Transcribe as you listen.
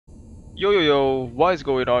Yo yo yo, what is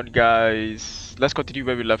going on, guys? Let's continue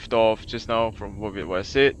where we left off just now from what I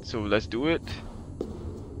said, so let's do it.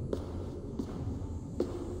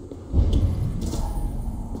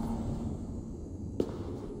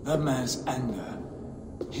 That man's anger,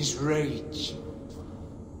 his rage,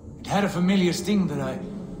 it had a familiar sting that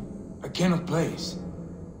I cannot place.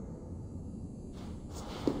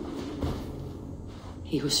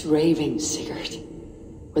 He was raving, Sigurd,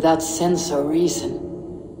 without sense or reason.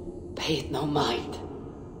 Pay it no mind.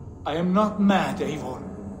 I am not mad, Eivor.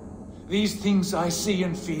 These things I see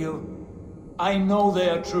and feel, I know they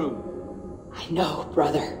are true. I know,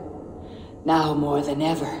 brother. Now more than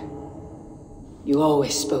ever. You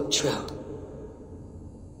always spoke true.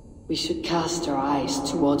 We should cast our eyes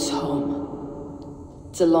towards home.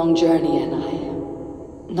 It's a long journey and I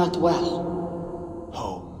am not well.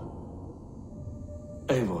 Home.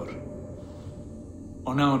 Eivor,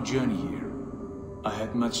 on our journey here, I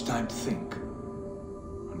had much time to think.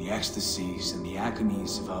 On the ecstasies and the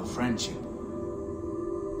agonies of our friendship.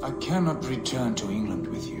 I cannot return to England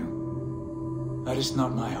with you. That is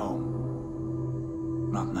not my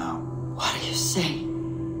home. Not now. What are you saying?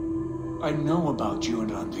 I know about you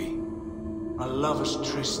and Randvi. A lover's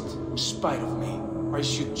tryst, in spite of me. I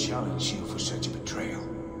should challenge you for such a betrayal.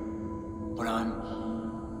 But I'm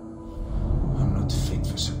not fit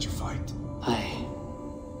for such a fight.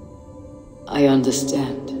 I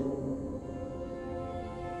understand.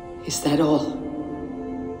 Is that all?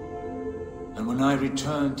 And when I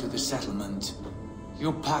returned to the settlement,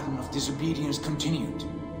 your pattern of disobedience continued.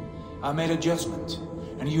 I made a judgment,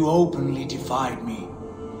 and you openly defied me.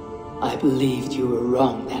 I believed you were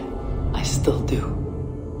wrong then. I still do.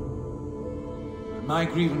 And my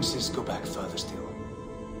grievances go back further still.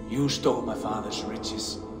 You stole my father's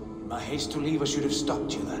riches. In my haste to leave, I should have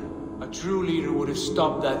stopped you then. A true leader would have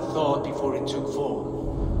stopped that thought before it took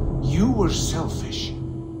form. You were selfish.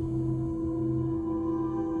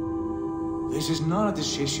 This is not a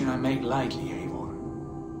decision I make lightly,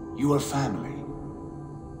 Eivor. You are family.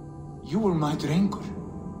 You were my drengur.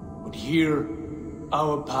 But here,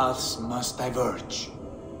 our paths must diverge.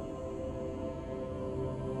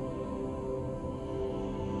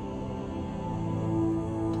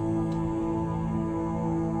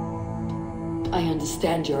 I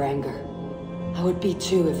understand your anger. I would be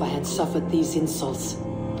too if I had suffered these insults.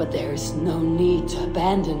 But there is no need to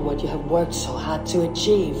abandon what you have worked so hard to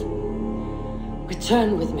achieve.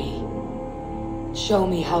 Return with me. Show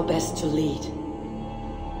me how best to lead.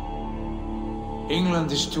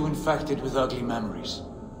 England is too infected with ugly memories.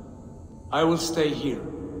 I will stay here,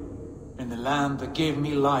 in the land that gave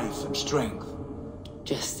me life and strength.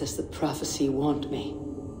 Just as the prophecy warned me.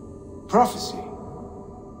 Prophecy?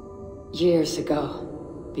 Years ago,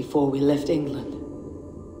 before we left England,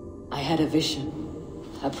 I had a vision.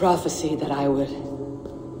 A prophecy that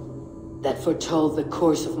foretold the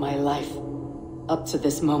course of my life, up to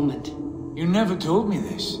this moment. You never told me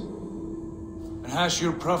this. And has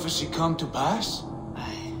your prophecy come to pass?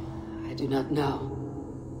 I do not know.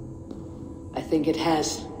 I think it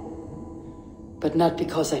has. But not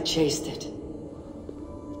because I chased it.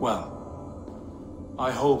 Well,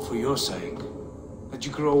 I hope for your sake that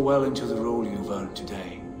you grow well into the role you've earned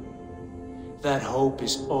today. That hope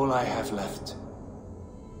is all I have left.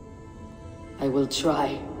 I will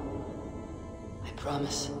try. I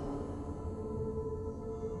promise.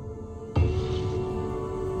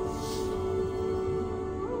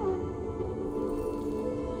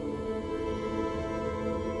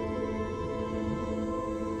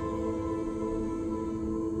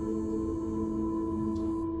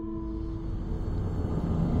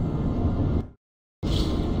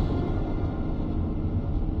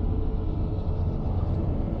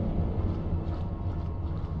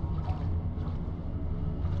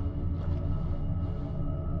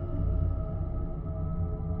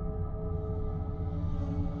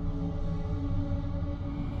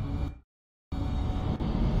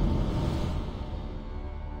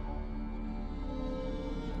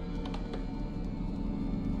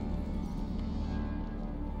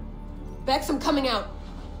 Bex, I'm coming out.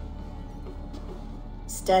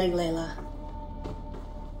 Steady, Layla.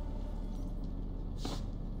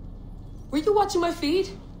 Were you watching my feed?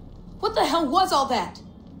 What the hell was all that?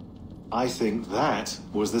 I think that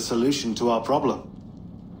was the solution to our problem.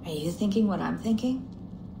 Are you thinking what I'm thinking?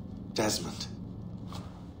 Desmond.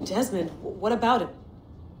 Desmond, what about him?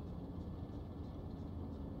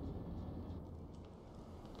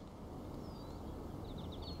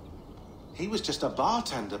 He was just a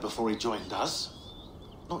bartender before he joined us.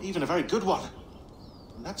 Not even a very good one.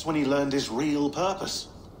 And that's when he learned his real purpose.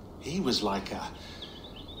 He was like a...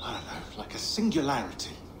 I don't know, like a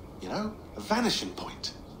singularity. You know, a vanishing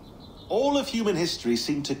point. All of human history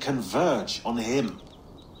seemed to converge on him.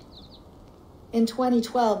 In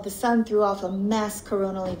 2012, the sun threw off a mass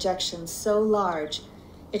coronal ejection so large,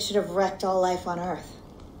 it should have wrecked all life on Earth.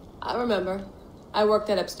 I remember. I worked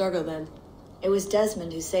at Abstergo then. It was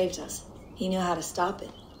Desmond who saved us. He knew how to stop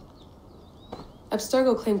it.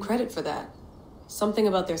 Abstergo claimed credit for that. Something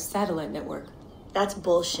about their satellite network. That's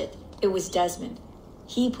bullshit. It was Desmond.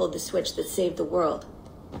 He pulled the switch that saved the world.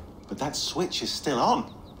 But that switch is still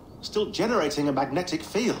on. Still generating a magnetic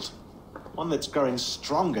field. One that's growing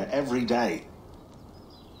stronger every day.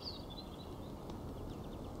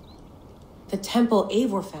 The temple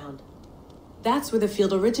Eivor found. That's where the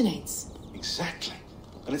field originates. Exactly.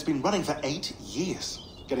 And it's been running for 8 years.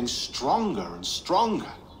 Getting stronger and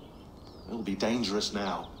stronger. It'll be dangerous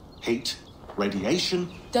now. Heat,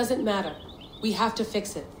 radiation. Doesn't matter. We have to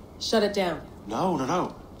fix it. Shut it down.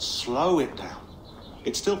 No. Slow it down.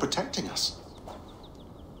 It's still protecting us.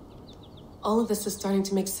 All of this is starting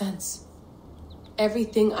to make sense.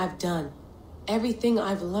 Everything I've done, everything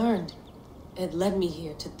I've learned, it led me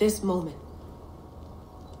here to this moment.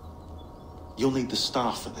 You'll need the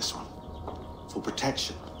staff for this one. For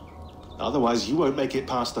protection. Otherwise, you won't make it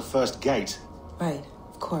past the first gate. Right,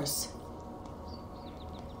 of course.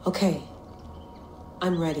 Okay.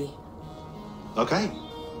 I'm ready. Okay.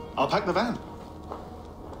 I'll pack the van.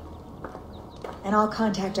 And I'll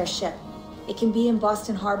contact our ship. It can be in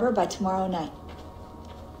Boston Harbor by tomorrow night.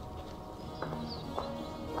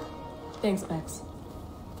 Thanks, Bex.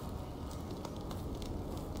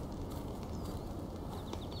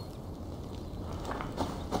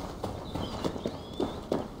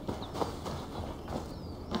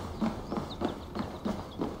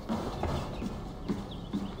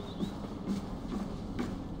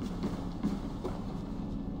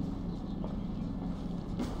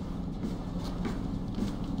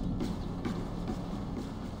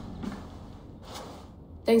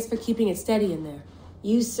 Thanks for keeping it steady in there.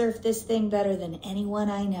 You surf this thing better than anyone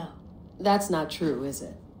I know. That's not true, is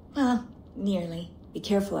it? Well, nearly. Be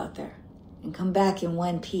careful out there. And come back in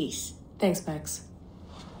one piece. Thanks, Bex.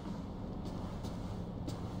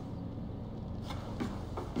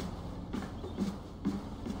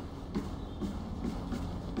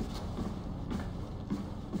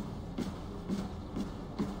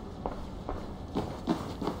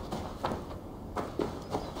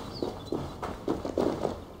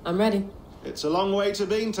 I'm ready. It's a long way to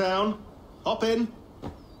Beantown. Hop in.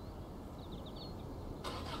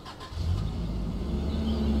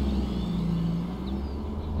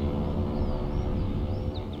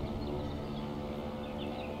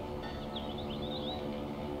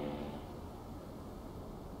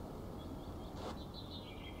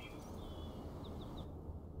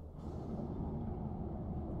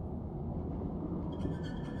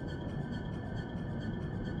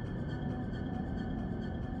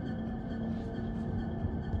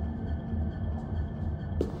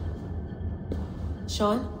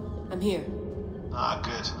 Sean, I'm here. Ah,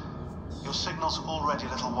 good. Your signal's already a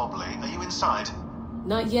little wobbly. Are you inside?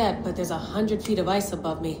 Not yet, but there's 100 feet of ice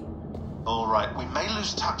above me. All right, we may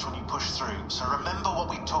lose touch when you push through, so remember what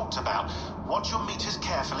we talked about. Watch your meters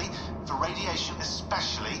carefully, for radiation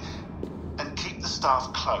especially, and keep the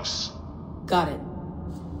staff close. Got it.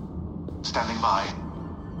 Standing by.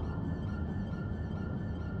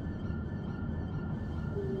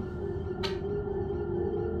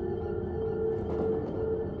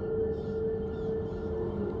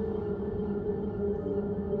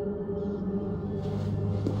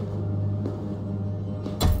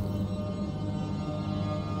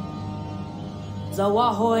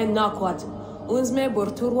 Zawahoe nakwat, unzme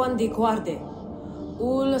burturwan di guarde.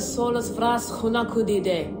 Ul solos vras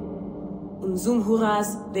hunakudide. Unzum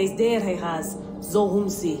huraz, desderhehaz,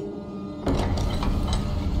 zohumsi.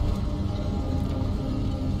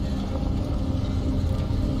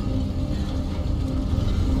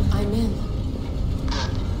 I'm in.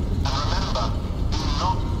 Good. And remember, do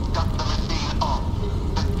not cut the machine off.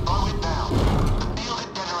 Just slow it down. The field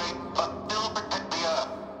it generates, but still protect the Earth.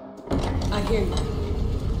 I hear you.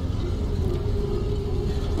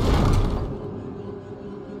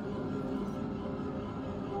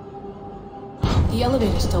 The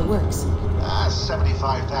elevator still works.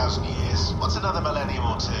 75,000 years. What's another millennium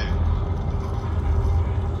or two?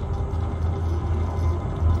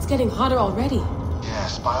 It's getting hotter already.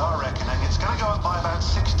 Yes, by our reckoning, it's going to go up by about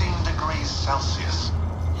 16 degrees Celsius.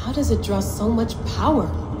 How does it draw so much power?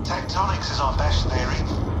 Tectonics is our best theory.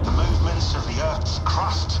 The movements of the Earth's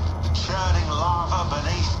crust, the churning lava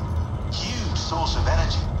beneath. Huge source of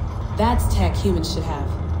energy. That's tech humans should have.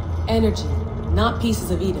 Energy, not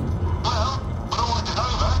pieces of Eden. Well, when all is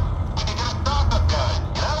over,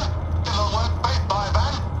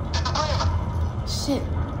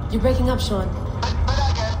 You're breaking up, Sean. Say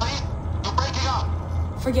that again, please. You're breaking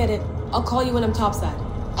up. Forget it. I'll call you when I'm topside.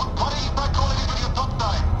 Why don't you try calling us when you're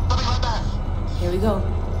topside? Something like that. Here we go.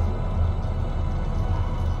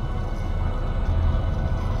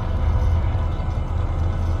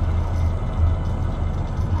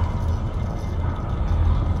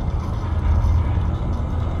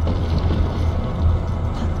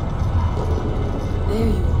 There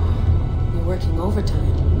you are. You're working overtime.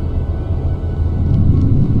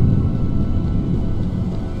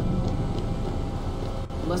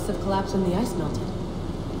 Must have collapsed when the ice melted.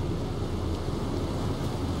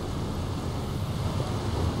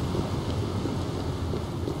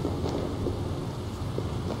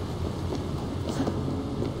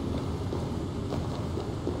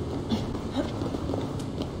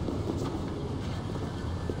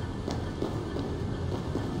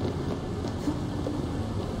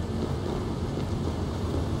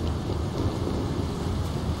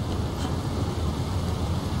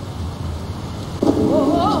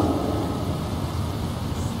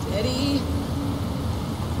 Steady.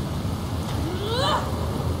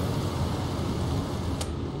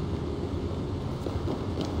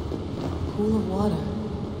 Pool of water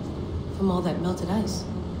from all that melted ice.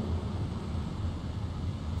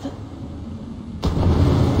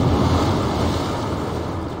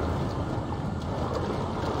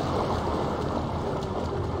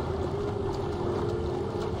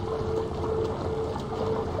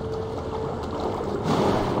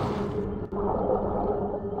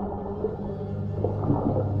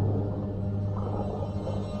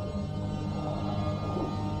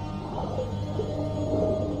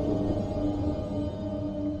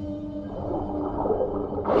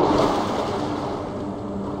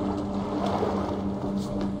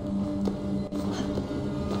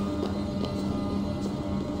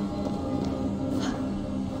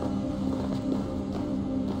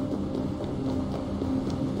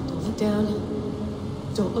 Don't look down.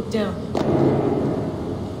 Don't look down.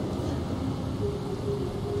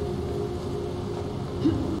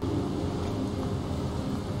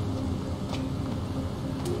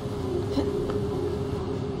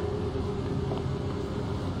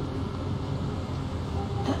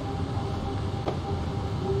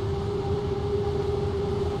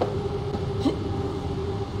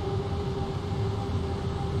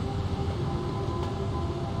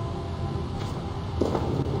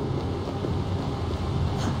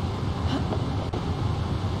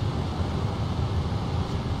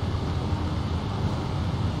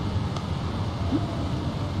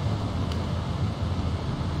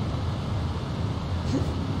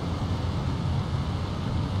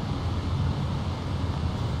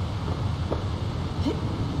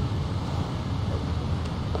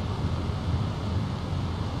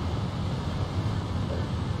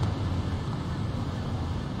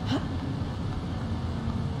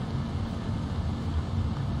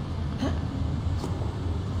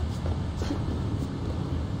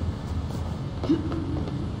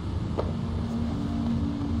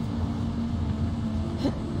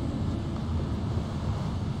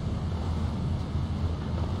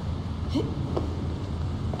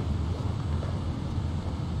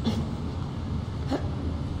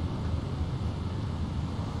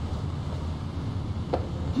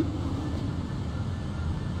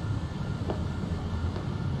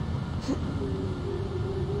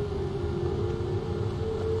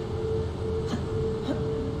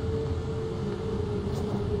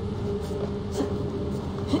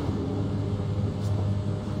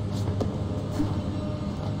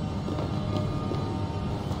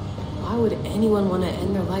 Why would anyone want to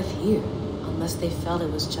end their life here, unless they felt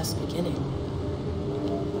it was just beginning?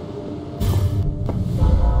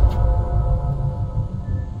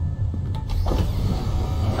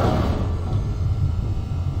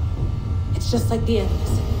 It's just like the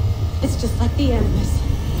Endless. It's just like the Endless.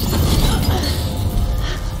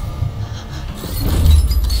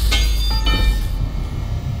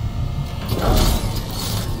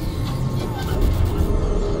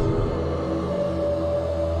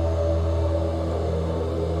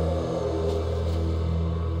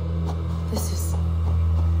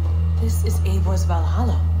 This is Eivor's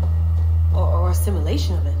Valhalla. Or a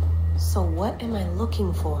simulation of it. So what am I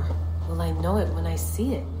looking for? Will I know it when I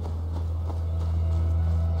see it?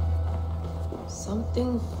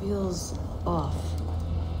 Something feels off.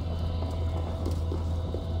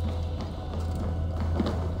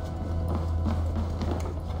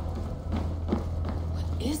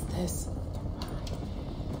 What is this?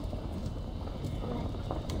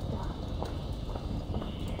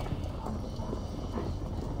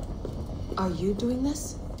 Are you doing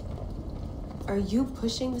this? Are you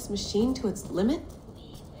pushing this machine to its limit?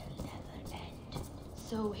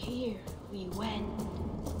 So here we went,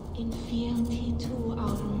 in fealty to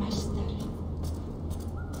our master.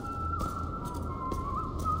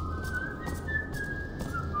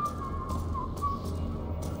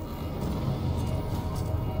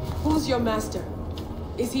 Who's your master?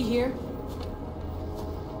 Is he here?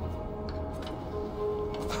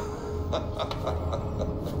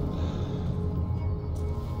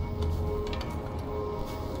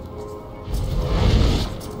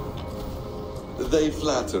 They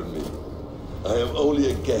flatter me. I am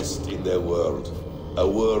only a guest in their world. A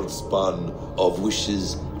world spun of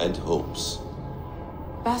wishes and hopes.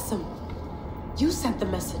 Basim, you sent the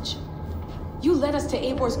message. You led us to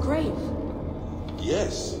Eivor's grave.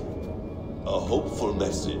 Yes. A hopeful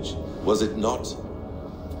message, was it not?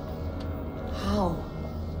 How?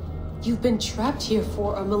 You've been trapped here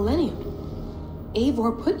for a millennium.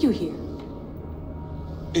 Eivor put you here.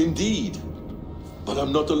 Indeed. But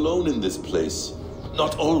I'm not alone in this place.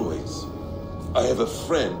 Not always. I have a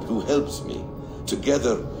friend who helps me.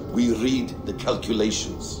 Together, we read the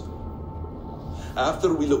calculations.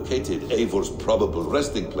 After we located Eivor's probable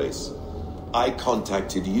resting place, I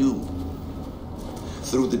contacted you.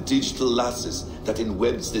 Through the digital lasses that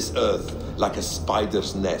enwebs this earth like a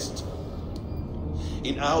spider's nest.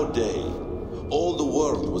 In our day, all the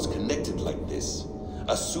world was connected like this.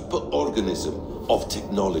 A superorganism of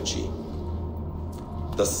technology.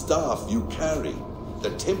 The staff you carry,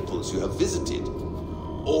 the temples you have visited,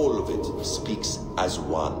 all of it speaks as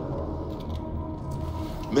one.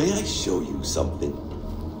 May I show you something?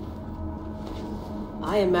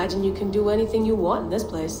 I imagine you can do anything you want in this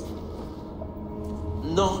place.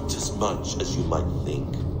 Not as much as you might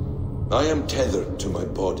think. I am tethered to my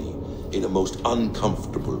body in a most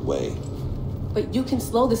uncomfortable way. But you can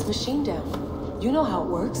slow this machine down. You know how it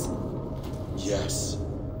works. Yes.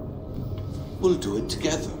 We'll do it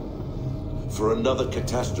together. For another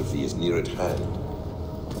catastrophe is near at hand.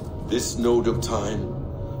 This node of time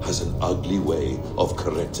has an ugly way of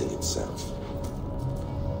correcting itself.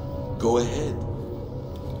 Go ahead.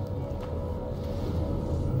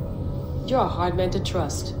 You're a hard man to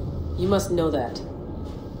trust. You must know that.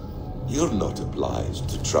 You're not obliged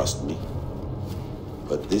to trust me.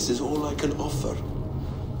 But this is all I can offer.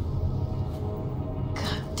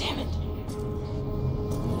 God damn it.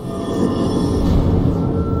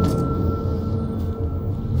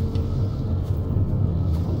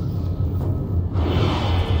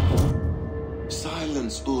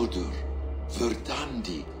 Silence, Urdur.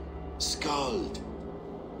 Verdandi. Skald.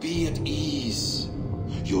 Be at ease.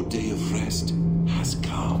 Your day of rest has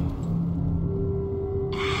come.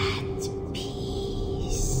 At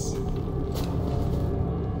peace.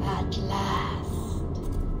 At last,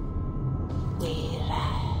 we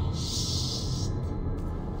rest.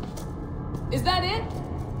 Is that it?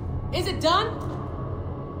 Is it done?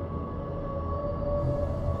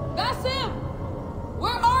 Basim!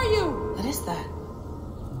 Where are you? What is that?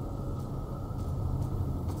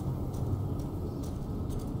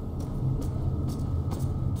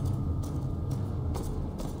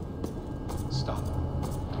 Stop.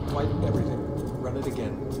 Wipe everything. Run it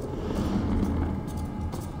again.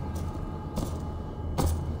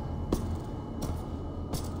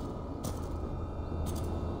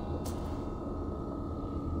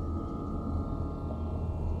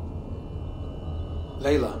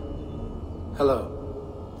 Layla. Hello.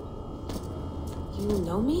 You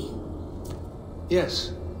know me?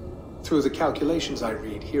 Yes. Through the calculations I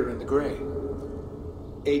read here in the gray.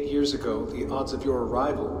 8 years ago, the odds of your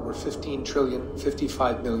arrival were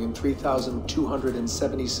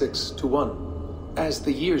 15,055,003,276 to 1. As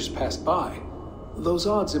the years passed by, those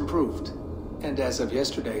odds improved, and as of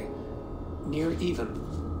yesterday, near even.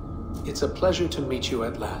 It's a pleasure to meet you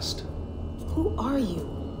at last. Who are you?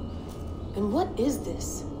 And what is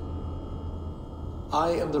this?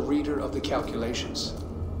 I am the reader of the calculations.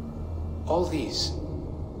 All these,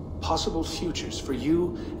 possible futures for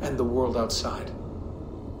you and the world outside.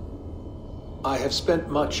 I have spent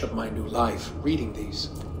much of my new life reading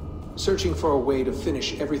these, searching for a way to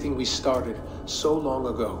finish everything we started so long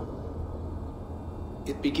ago.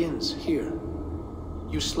 It begins here.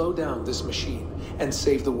 You slow down this machine and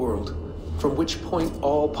save the world, from which point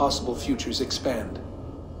all possible futures expand.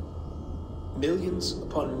 Millions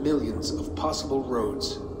upon millions of possible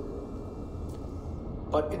roads.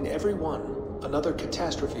 But in every one, another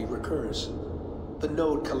catastrophe recurs. The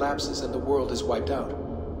node collapses and the world is wiped out.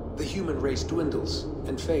 The human race dwindles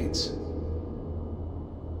and fades.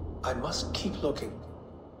 I must keep looking.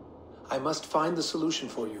 I must find the solution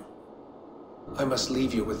for you. I must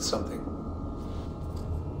leave you with something.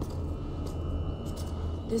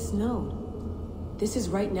 This node. This is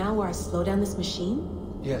right now where I slow down this machine?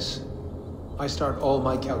 Yes. I start all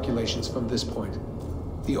my calculations from this point.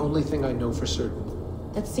 The only thing I know for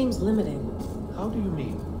certain. That seems limiting. How do you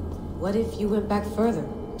mean? What if you went back further,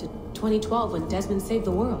 to 2012 when Desmond saved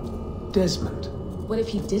the world? Desmond? What if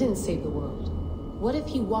he didn't save the world? What if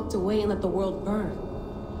he walked away and let the world burn?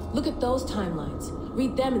 Look at those timelines.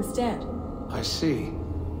 Read them instead. I see.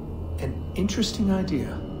 An interesting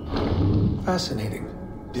idea. Fascinating.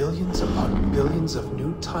 Billions upon billions of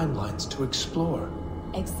new timelines to explore.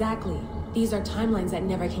 Exactly. These are timelines that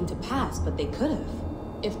never came to pass, but they could have.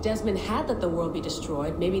 If Desmond had let the world be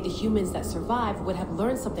destroyed, maybe the humans that survived would have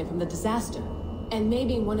learned something from the disaster. And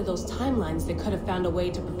maybe in one of those timelines they could have found a way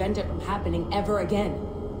to prevent it from happening ever again.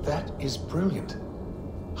 That is brilliant.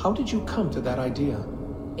 How did you come to that idea?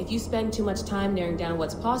 If you spend too much time narrowing down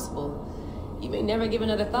what's possible, you may never give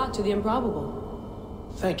another thought to the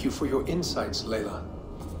improbable. Thank you for your insights, Layla.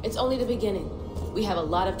 It's only the beginning. We have a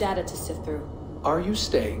lot of data to sift through. Are you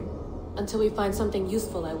staying? Until we find something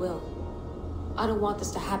useful, I will. I don't want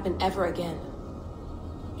this to happen ever again.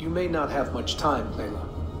 You may not have much time, Layla.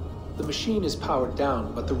 The machine is powered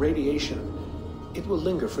down, but the radiation, it will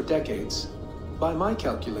linger for decades. By my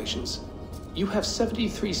calculations, you have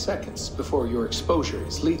 73 seconds before your exposure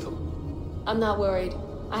is lethal. I'm not worried.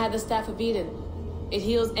 I have the Staff of Eden. It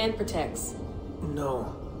heals and protects.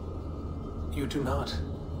 No, you do not.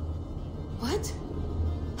 What?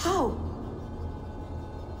 How?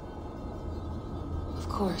 Of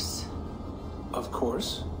course. Of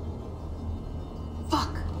course.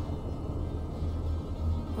 Fuck!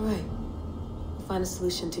 Alright. We'll find a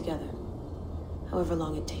solution together. However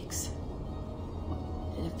long it takes.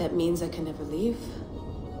 And if that means I can never leave,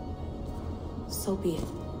 so be it.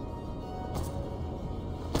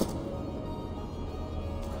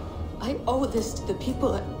 I owe this to the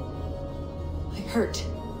people I hurt.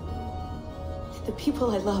 The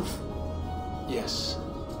people I love. Yes.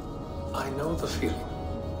 I know the feeling.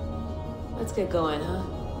 Let's get going, huh?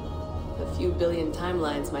 A few billion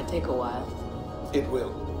timelines might take a while. It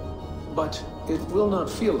will. But it will not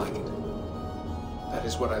feel like it. That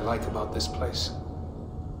is what I like about this place.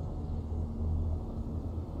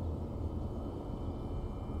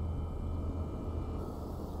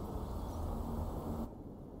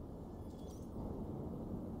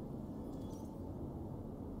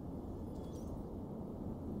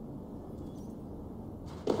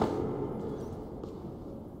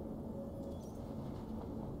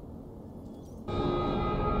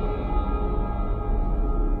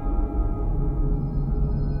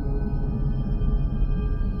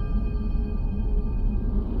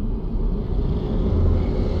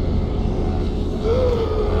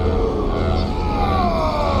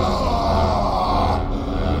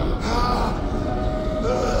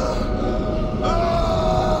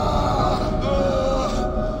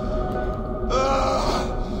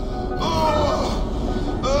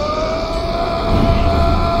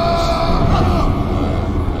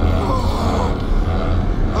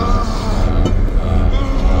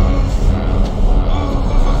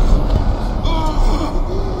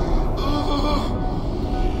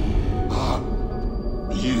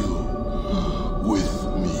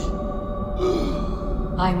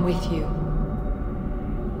 I'm with you.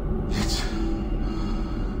 It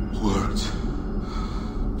worked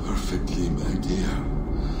perfectly, my dear.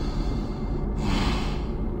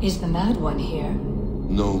 Is the Mad One here?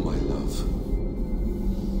 No, my love.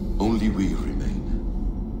 Only we remain.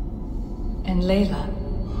 And Layla?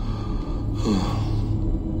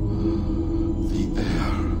 The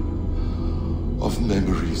air of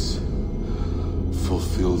memories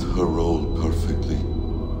fulfilled her role perfectly.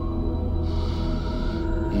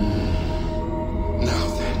 Now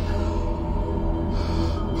then,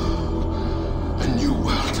 a new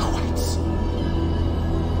world awaits.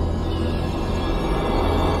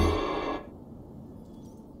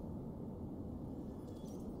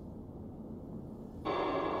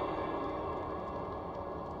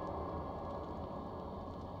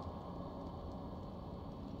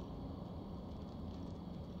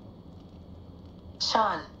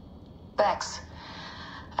 Sean, Bex,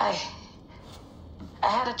 I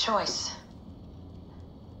had a choice.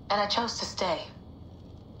 And I chose to stay.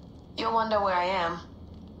 You'll wonder where I am.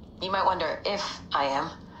 You might wonder if I am.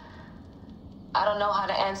 I don't know how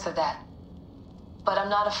to answer that. But I'm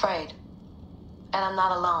not afraid. And I'm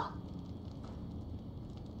not alone.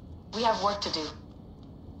 We have work to do.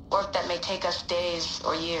 Work that may take us days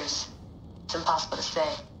or years. It's impossible to say.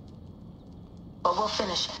 But we'll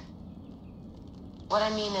finish it. What I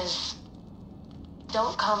mean is,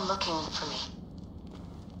 don't come looking for me.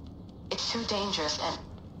 It's too dangerous and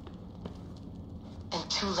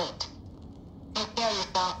too late. Take care of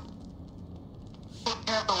yourself. Take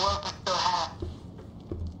care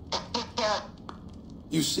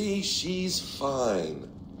You see, she's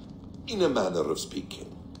fine. In a manner of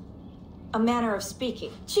speaking. A manner of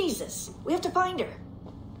speaking. Jesus, we have to find her.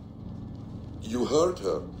 You heard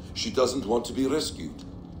her. She doesn't want to be rescued.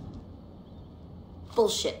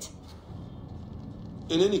 Bullshit.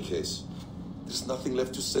 In any case, there's nothing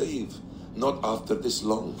left to save. Not after this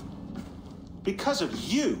long. Because of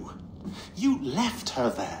you. You left her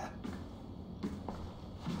there.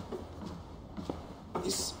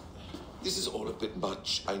 This is all a bit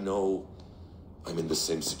much. I know. I'm in the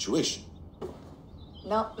same situation.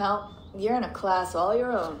 No. You're in a class all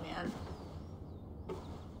your own, man.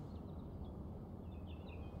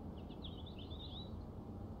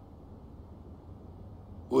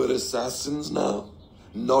 We're assassins now,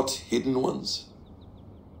 not hidden ones.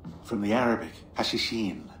 From the Arabic,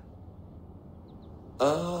 Hashishin.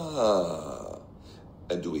 Ah.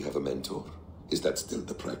 And do we have a mentor? Is that still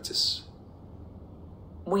the practice?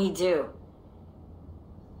 We do.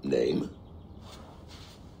 Name?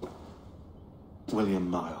 William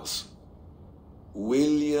Miles.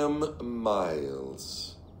 William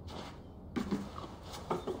Miles.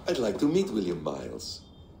 I'd like to meet William Miles.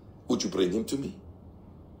 Would you bring him to me?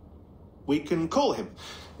 We can call him.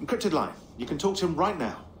 Encrypted line. You can talk to him right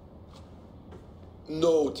now.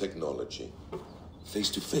 No technology.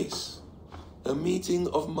 Face to face. A meeting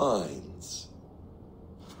of minds.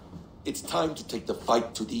 It's time to take the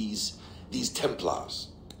fight to these Templars,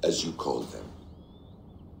 as you call them.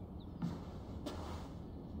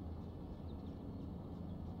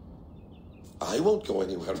 I won't go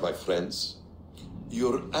anywhere, my friends.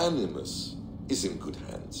 Your animus is in good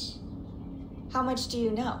hands. How much do you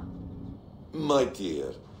know? My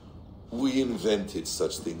dear, we invented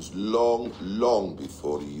such things long, long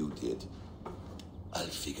before you did. I'll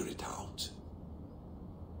figure it out.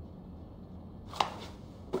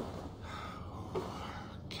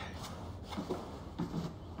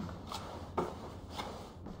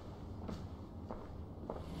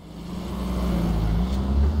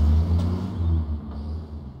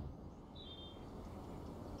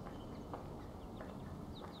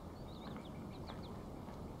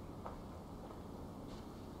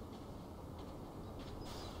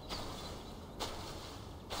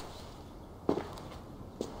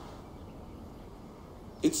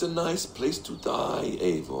 It's a nice place to die,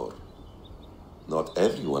 Eivor. Not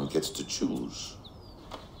everyone gets to choose.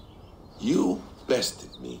 You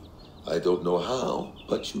bested me. I don't know how,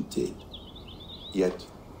 but you did. Yet,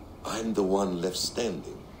 I'm the one left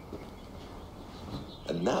standing.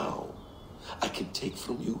 And now, I can take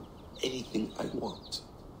from you anything I want.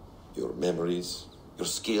 Your memories, your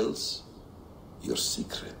skills, your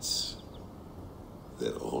secrets.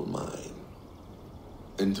 They're all mine.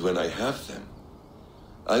 And when I have them,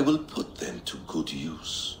 I will put them to good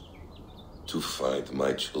use to find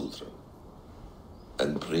my children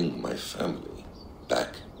and bring my family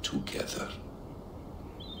back together.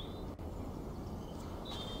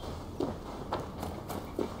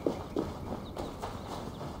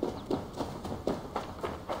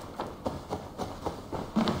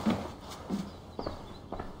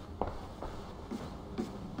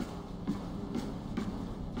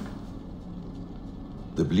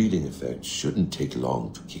 The bleeding effect shouldn't take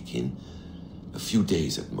long to kick in, a few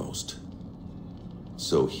days at most.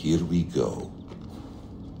 So here we go.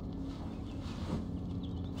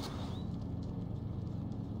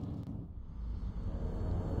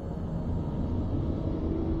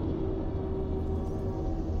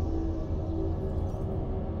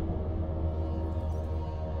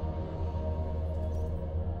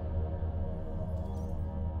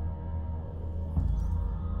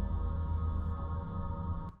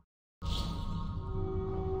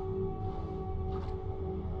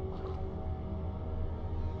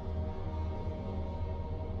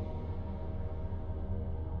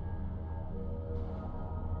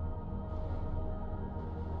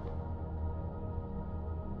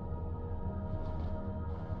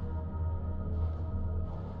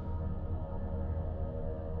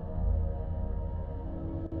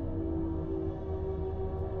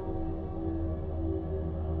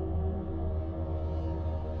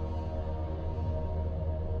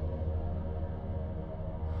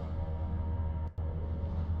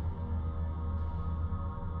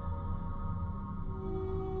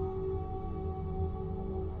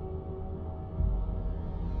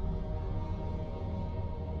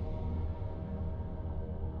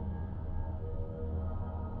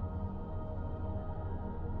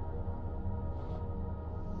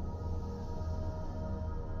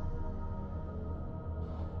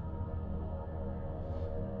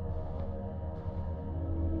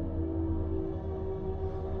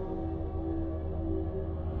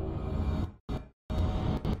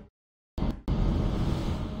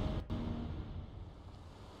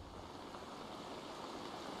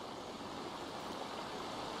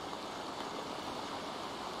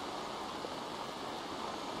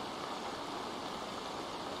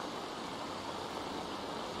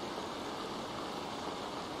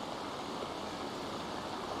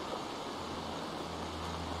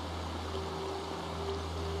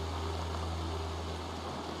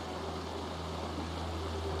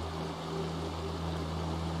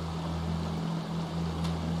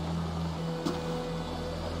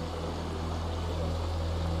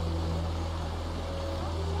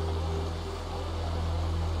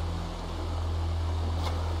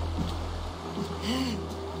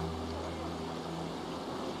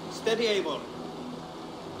 Steady, Eivor.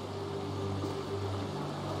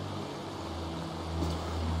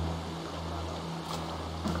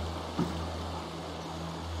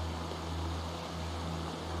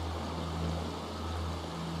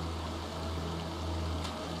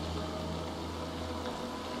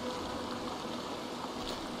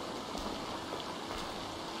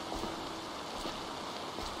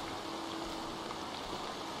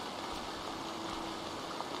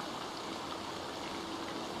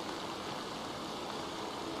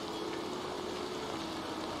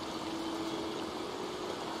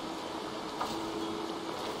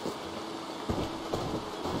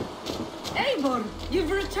 Eivor, you've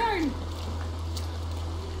returned.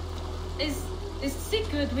 Is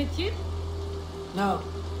Sigurd with you? No,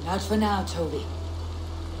 not for now, Toby.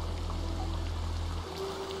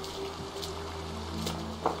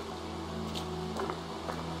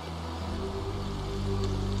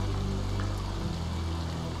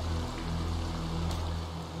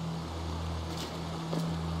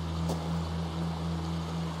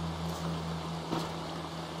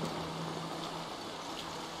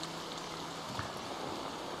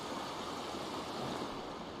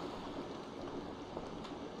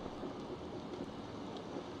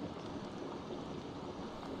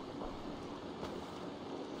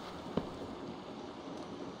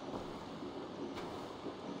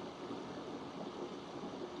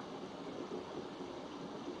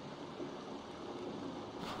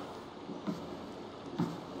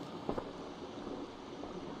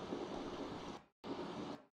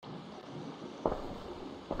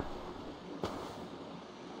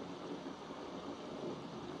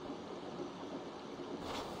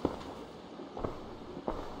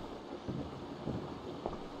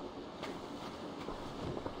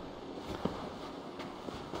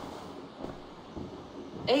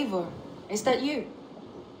 Eivor, is that you?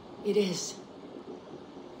 It is.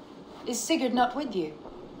 Is Sigurd not with you?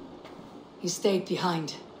 He stayed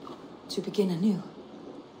behind to begin anew.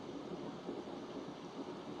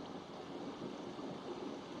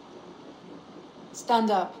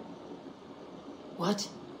 Stand up. What?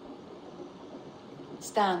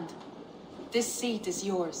 Stand. This seat is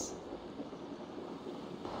yours.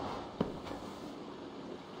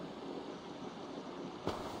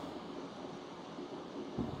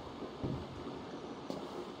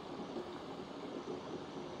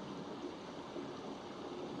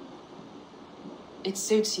 It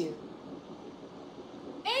suits you.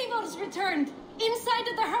 Eivor's returned! Inside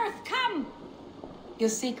of the hearth, come! Your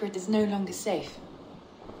secret is no longer safe.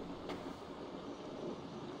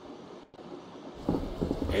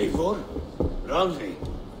 Eivor? Ralvi?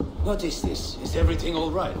 What is this? Is everything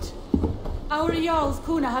all right? Our Jarl's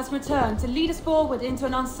Kuna has returned to lead us forward into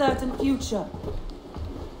an uncertain future.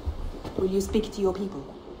 Will you speak to your people?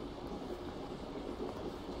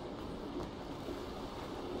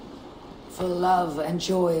 For love and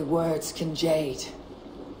joy words can jade.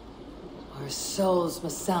 Our souls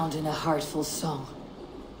must sound in a heartful song.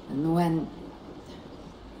 And when...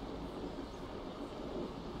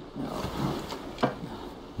 No.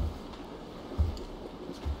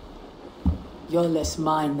 You're less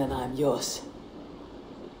mine than I'm yours.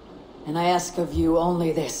 And I ask of you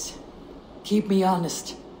only this. Keep me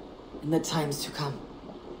honest in the times to come.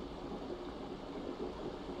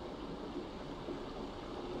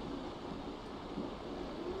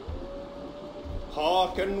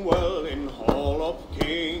 Hearken well in Hall of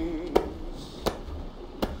Kings.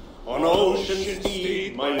 On ocean's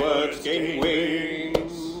steed my words gain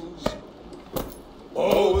wings.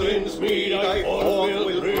 Odin's mead I forth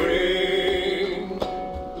will bring.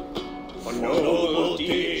 For noble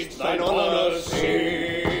deeds thine honor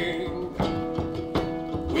sing.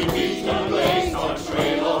 We beat and blaze our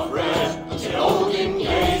trail of red, till Odin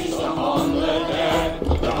gazed upon the dead.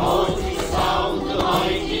 The host resound the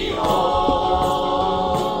mighty hall.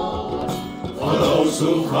 For those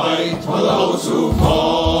who fight, for those who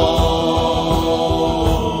fall,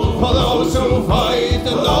 for those who fight and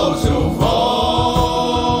those who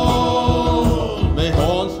fall, may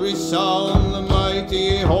horns resound the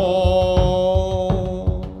mighty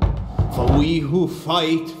hall. For we who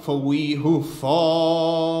fight, for we who fall.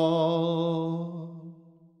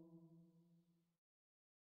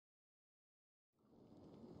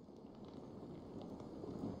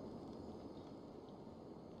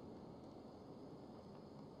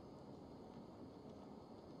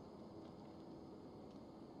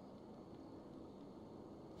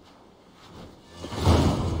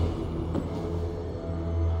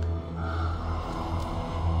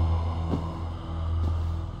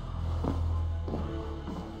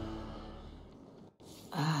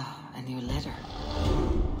 Ah, a new letter.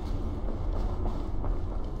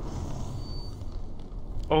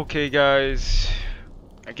 Okay, guys.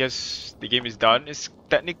 I guess the game is done. It's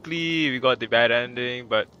technically we got the bad ending,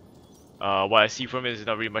 but what I see from it is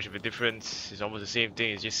not really much of a difference. It's almost the same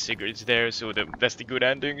thing. It's just cigarettes there, so that's the good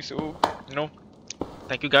ending. So you know,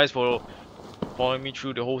 thank you guys for following me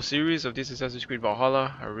through the whole series of this Assassin's Creed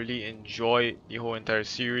Valhalla. I really enjoyed the whole entire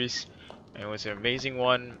series, and it was an amazing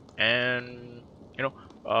one. And you know,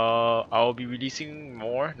 I'll be releasing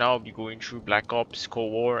more. Now I'll be going through Black Ops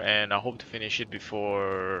Cold War, and I hope to finish it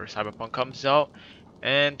before Cyberpunk comes out.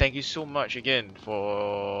 And thank you so much again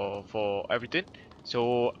for everything.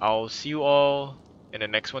 So I'll see you all in the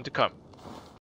next one to come.